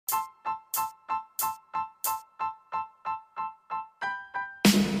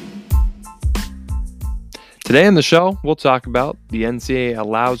Today on the show, we'll talk about the NCAA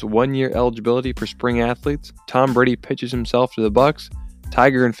allows one-year eligibility for spring athletes, Tom Brady pitches himself to the Bucs,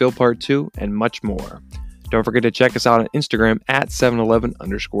 Tiger and Phil Part 2, and much more. Don't forget to check us out on Instagram at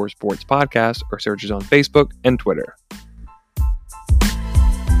 711_sports podcast or search us on Facebook and Twitter.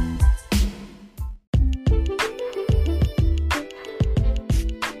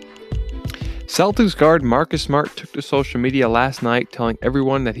 Celtics guard Marcus Smart took to social media last night telling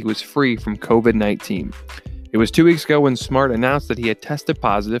everyone that he was free from COVID-19. It was 2 weeks ago when Smart announced that he had tested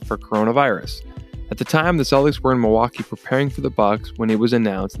positive for coronavirus. At the time, the Celtics were in Milwaukee preparing for the Bucs when it was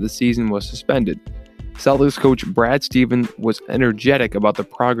announced that the season was suspended. Celtics coach Brad Stevens was energetic about the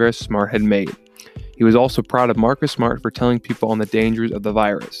progress Smart had made. He was also proud of Marcus Smart for telling people on the dangers of the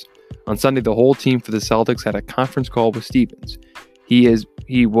virus. On Sunday, the whole team for the Celtics had a conference call with Stevens.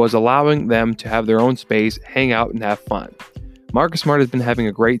 He was allowing them to have their own space, hang out, and have fun. Marcus Smart has been having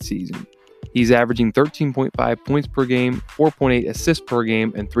a great season. He's averaging 13.5 points per game, 4.8 assists per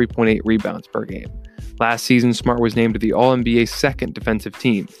game, and 3.8 rebounds per game. Last season, Smart was named to the All-NBA second defensive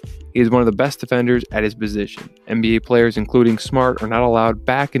team. He is one of the best defenders at his position. NBA players, including Smart, are not allowed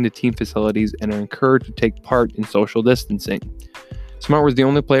back into team facilities and are encouraged to take part in social distancing. Smart was the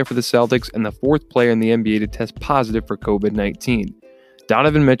only player for the Celtics and the fourth player in the NBA to test positive for COVID-19.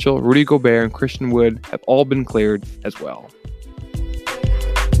 Donovan Mitchell, Rudy Gobert, and Christian Wood have all been cleared as well.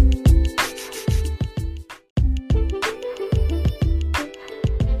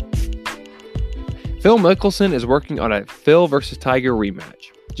 Phil Mickelson is working on a Phil versus Tiger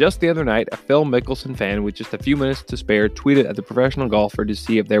rematch. Just the other night, a Phil Mickelson fan with just a few minutes to spare tweeted at the professional golfer to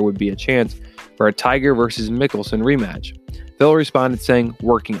see if there would be a chance for a Tiger versus Mickelson rematch. Phil responded saying,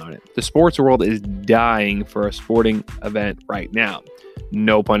 "Working on it. The sports world is dying for a sporting event right now."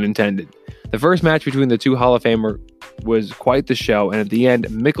 No pun intended. The first match between the two Hall of Famers was quite the show, and at the end,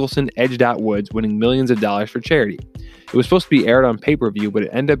 Mickelson edged out Woods, winning millions of dollars for charity. It was supposed to be aired on pay-per-view, but it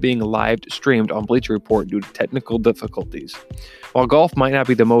ended up being live streamed on Bleacher Report due to technical difficulties. While golf might not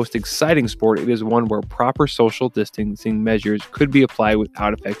be the most exciting sport, it is one where proper social distancing measures could be applied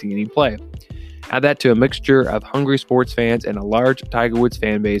without affecting any play. Add that to a mixture of hungry sports fans and a large Tiger Woods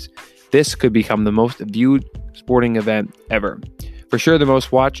fan base, this could become the most viewed sporting event ever. For sure the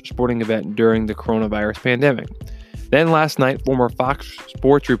most watched sporting event during the coronavirus pandemic. Then last night, former Fox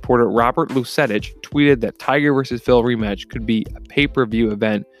Sports reporter Robert Lucetich tweeted that Tiger vs. Phil rematch could be a pay-per-view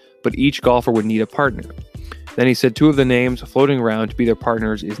event, but each golfer would need a partner. Then he said two of the names floating around to be their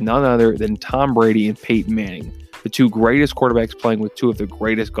partners is none other than Tom Brady and Peyton Manning, the two greatest quarterbacks playing with two of the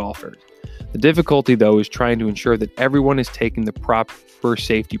greatest golfers. The difficulty, though, is trying to ensure that everyone is taking the proper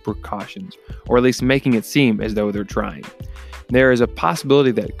safety precautions, or at least making it seem as though they're trying. There is a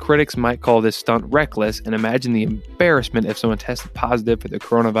possibility that critics might call this stunt reckless and imagine the embarrassment if someone tested positive for the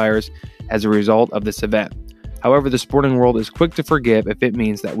coronavirus as a result of this event. However, the sporting world is quick to forgive if it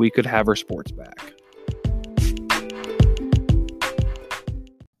means that we could have our sports back.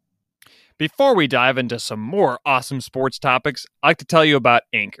 Before we dive into some more awesome sports topics, I'd like to tell you about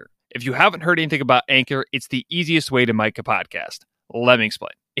Anchor. If you haven't heard anything about Anchor, it's the easiest way to make a podcast. Let me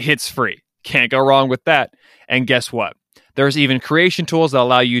explain. It's free. Can't go wrong with that. And guess what? There's even creation tools that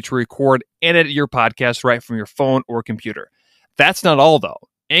allow you to record and edit your podcast right from your phone or computer. That's not all, though.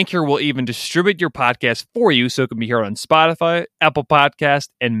 Anchor will even distribute your podcast for you so it can be heard on Spotify, Apple Podcasts,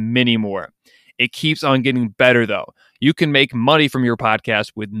 and many more. It keeps on getting better, though. You can make money from your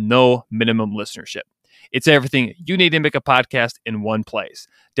podcast with no minimum listenership. It's everything you need to make a podcast in one place.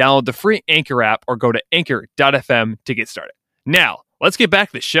 Download the free Anchor app or go to anchor.fm to get started. Now, let's get back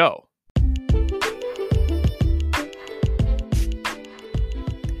to the show.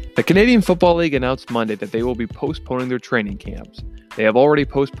 The Canadian Football League announced Monday that they will be postponing their training camps. They have already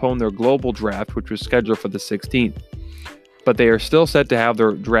postponed their global draft, which was scheduled for the 16th. But they are still set to have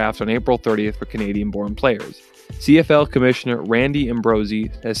their draft on April 30th for Canadian-born players. CFL Commissioner Randy Ambrosie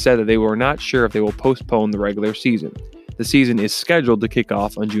has said that they were not sure if they will postpone the regular season. The season is scheduled to kick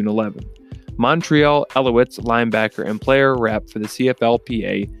off on June 11th. Montreal Alouettes linebacker and player rep for the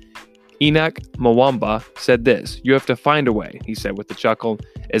CFLPA, Enoch Mwamba, said this, "You have to find a way," he said with a chuckle.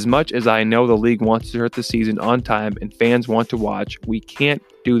 "As much as I know the league wants to start the season on time and fans want to watch, we can't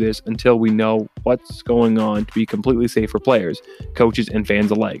do this until we know what's going on to be completely safe for players, coaches, and fans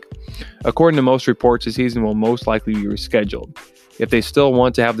alike." According to most reports, the season will most likely be rescheduled. If they still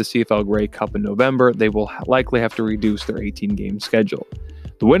want to have the CFL Grey Cup in November, they will likely have to reduce their 18-game schedule.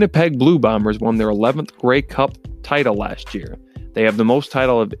 The Winnipeg Blue Bombers won their 11th Grey Cup title last year. They have the most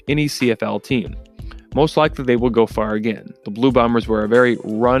title of any CFL team. Most likely they will go far again. The Blue Bombers were a very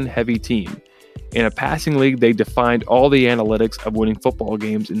run-heavy team. In a passing league, they defined all the analytics of winning football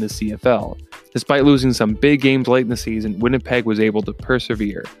games in the CFL. Despite losing some big games late in the season, Winnipeg was able to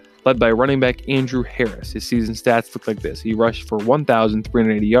persevere. Led by running back Andrew Harris, his season stats look like this. He rushed for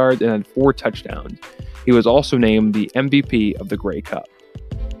 1,380 yards and had 4 touchdowns. He was also named the MVP of the Grey Cup.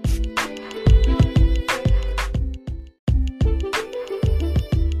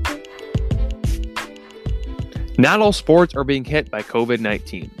 Not all sports are being hit by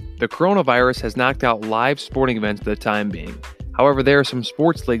COVID-19. The coronavirus has knocked out live sporting events for the time being. However, there are some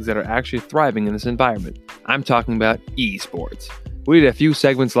sports leagues that are actually thriving in this environment. I'm talking about esports. We did a few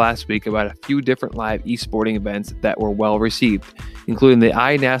segments last week about a few different live esporting events that were well received, including the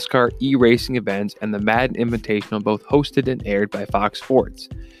iNASCAR e-racing events and the Madden Invitational, both hosted and aired by Fox Sports.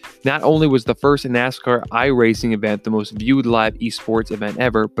 Not only was the first NASCAR iRacing event the most viewed live esports event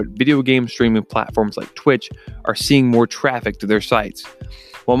ever, but video game streaming platforms like Twitch are seeing more traffic to their sites.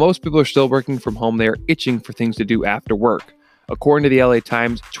 While most people are still working from home, they are itching for things to do after work. According to the LA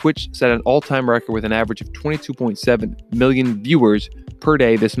Times, Twitch set an all-time record with an average of 22.7 million viewers per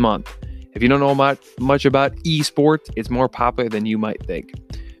day this month. If you don't know much about esports, it's more popular than you might think.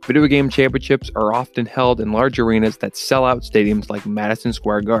 Video game championships are often held in large arenas that sell out stadiums like Madison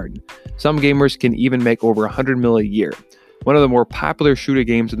Square Garden. Some gamers can even make over $100 million a year. One of the more popular shooter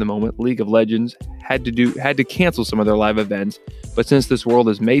games at the moment, League of Legends, had to cancel some of their live events, but since this world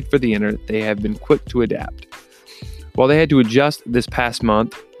is made for the internet, they have been quick to adapt. While they had to adjust this past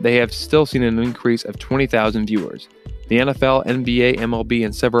month, they have still seen an increase of 20,000 viewers. The NFL, NBA, MLB,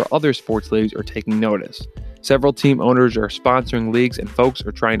 and several other sports leagues are taking notice. Several team owners are sponsoring leagues, and folks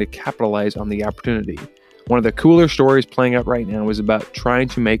are trying to capitalize on the opportunity. One of the cooler stories playing out right now is about trying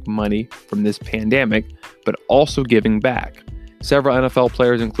to make money from this pandemic, but also giving back. Several NFL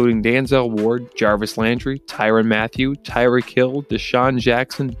players, including Denzel Ward, Jarvis Landry, Tyrann Mathieu, Tyreek Hill, Deshaun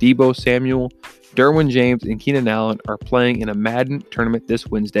Jackson, Deebo Samuel, Derwin James, and Keenan Allen are playing in a Madden tournament this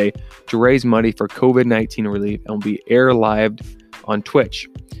Wednesday to raise money for COVID-19 relief and will be aired live on Twitch.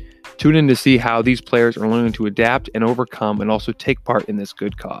 Tune in to see how these players are learning to adapt and overcome and also take part in this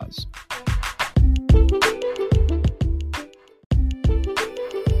good cause.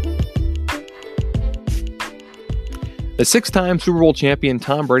 The 6-time Super Bowl champion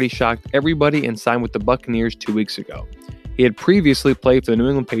Tom Brady shocked everybody and signed with the Buccaneers 2 weeks ago. He had previously played for the New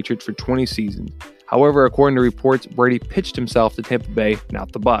England Patriots for 20 seasons. However, according to reports, Brady pitched himself to Tampa Bay,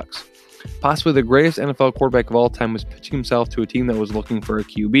 not the Bucs. Possibly the greatest NFL quarterback of all time was pitching himself to a team that was looking for a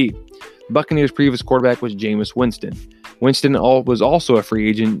QB. The Buccaneers' previous quarterback was Jameis Winston. Winston was also a free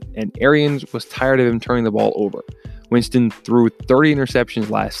agent, and Arians was tired of him turning the ball over. Winston threw 30 interceptions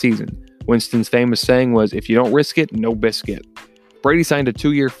last season. Winston's famous saying was, "If you don't risk it, no biscuit." Brady signed a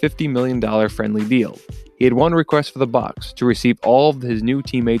 2-year, $50 million friendly deal. He had one request for the Bucs, to receive all of his new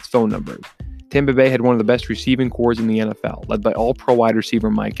teammates' phone numbers. Tampa Bay had one of the best receiving corps in the NFL, led by all-pro wide receiver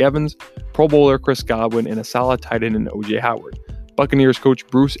Mike Evans, Pro Bowler Chris Godwin, and a solid tight end in O.J. Howard. Buccaneers coach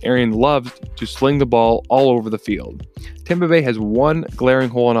Bruce Arians loves to sling the ball all over the field. Tampa Bay has one glaring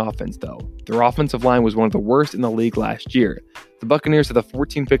hole in offense, though. Their offensive line was one of the worst in the league last year. The Buccaneers had the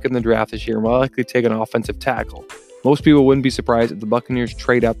 14th pick in the draft this year and will likely take an offensive tackle. Most people wouldn't be surprised if the Buccaneers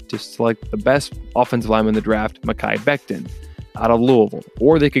trade up to select the best offensive lineman in the draft, Mekhi Becton, out of Louisville,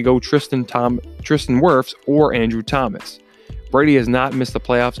 or they could go Tristan Wirfs or Andrew Thomas. Brady has not missed the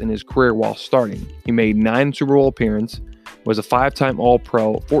playoffs in his career while starting. He made 9 Super Bowl appearances, was a 5-time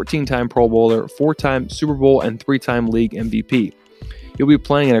All-Pro, 14-time Pro Bowler, 4-time Super Bowl, and 3-time League MVP. He'll be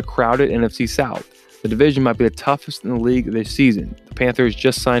playing in a crowded NFC South. The division might be the toughest in the league this season. The Panthers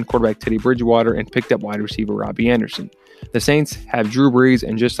just signed quarterback Teddy Bridgewater and picked up wide receiver Robbie Anderson. The Saints have Drew Brees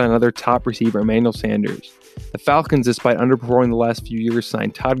and just signed another top receiver, Emmanuel Sanders. The Falcons, despite underperforming the last few years,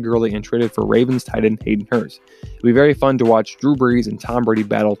 signed Todd Gurley and traded for Ravens tight end Hayden Hurst. It'll be very fun to watch Drew Brees and Tom Brady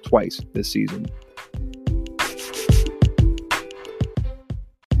battle twice this season.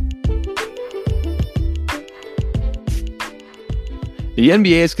 The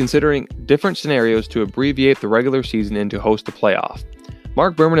NBA is considering different scenarios to abbreviate the regular season and to host a playoff.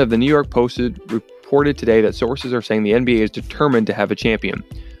 Mark Berman of the New York Post reported today that sources are saying the NBA is determined to have a champion.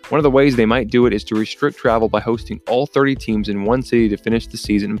 One of the ways they might do it is to restrict travel by hosting all 30 teams in one city to finish the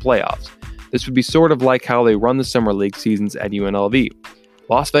season in playoffs. This would be sort of like how they run the summer league seasons at UNLV.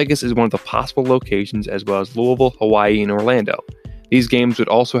 Las Vegas is one of the possible locations, as well as Louisville, Hawaii, and Orlando. These games would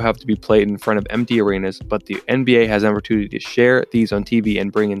also have to be played in front of empty arenas, but the NBA has an opportunity to share these on TV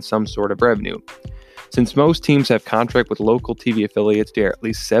and bring in some sort of revenue. Since most teams have contract with local TV affiliates to air at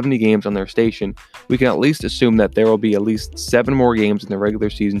least 70 games on their station, we can at least assume that there will be at least 7 more games in the regular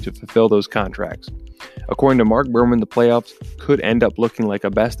season to fulfill those contracts. According to Mark Berman, the playoffs could end up looking like a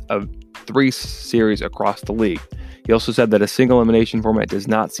best of 3 series across the league. He also said that a single elimination format does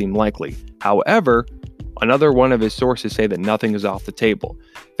not seem likely. However, another one of his sources say that nothing is off the table.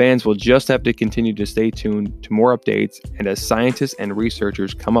 Fans will just have to continue to stay tuned to more updates, and as scientists and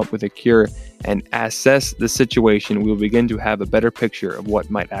researchers come up with a cure and assess the situation, we will begin to have a better picture of what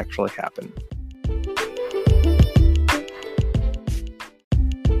might actually happen.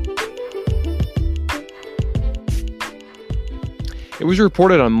 It was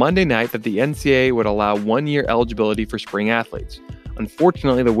reported on Monday night that the NCAA would allow one-year eligibility for spring athletes.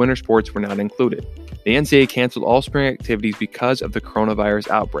 Unfortunately, the winter sports were not included. The NCAA canceled all spring activities because of the coronavirus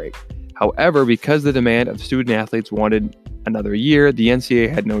outbreak. However, because the demand of student athletes wanted another year, the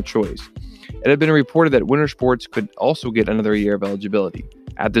NCAA had no choice. It had been reported that winter sports could also get another year of eligibility.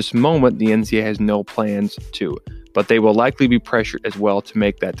 At this moment, the NCAA has no plans to, but they will likely be pressured as well to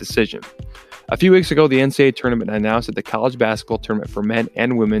make that decision. A few weeks ago, the NCAA tournament announced that the college basketball tournament for men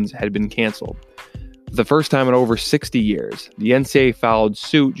and women's had been canceled. For the first time in over 60 years, the NCAA followed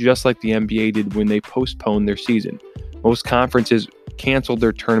suit just like the NBA did when they postponed their season. Most conferences canceled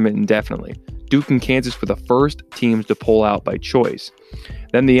their tournament indefinitely. Duke and Kansas were the first teams to pull out by choice.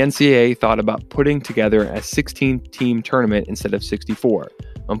 Then the NCAA thought about putting together a 16-team tournament instead of 64.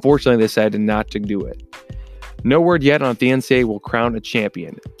 Unfortunately, they decided not to do it. No word yet on if the NCAA will crown a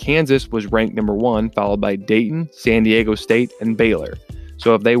champion. Kansas was ranked number 1, followed by Dayton, San Diego State, and Baylor.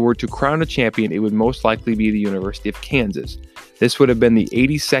 So if they were to crown a champion, it would most likely be the University of Kansas. This would have been the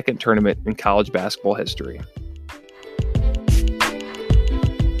 82nd tournament in college basketball history.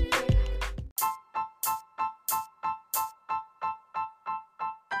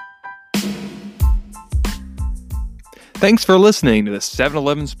 Thanks for listening to the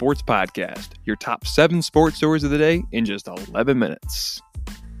 7-Eleven Sports Podcast, your top 7 sports stories of the day in just 11 minutes.